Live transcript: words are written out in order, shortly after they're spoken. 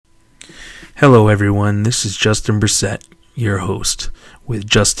Hello everyone, this is Justin Brissett, your host with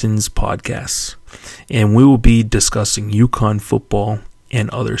Justin's Podcasts, and we will be discussing UConn football and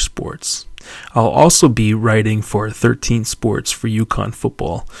other sports. I'll also be writing for 13 Sports for UConn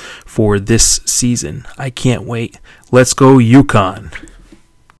football for this season. I can't wait. Let's go UConn!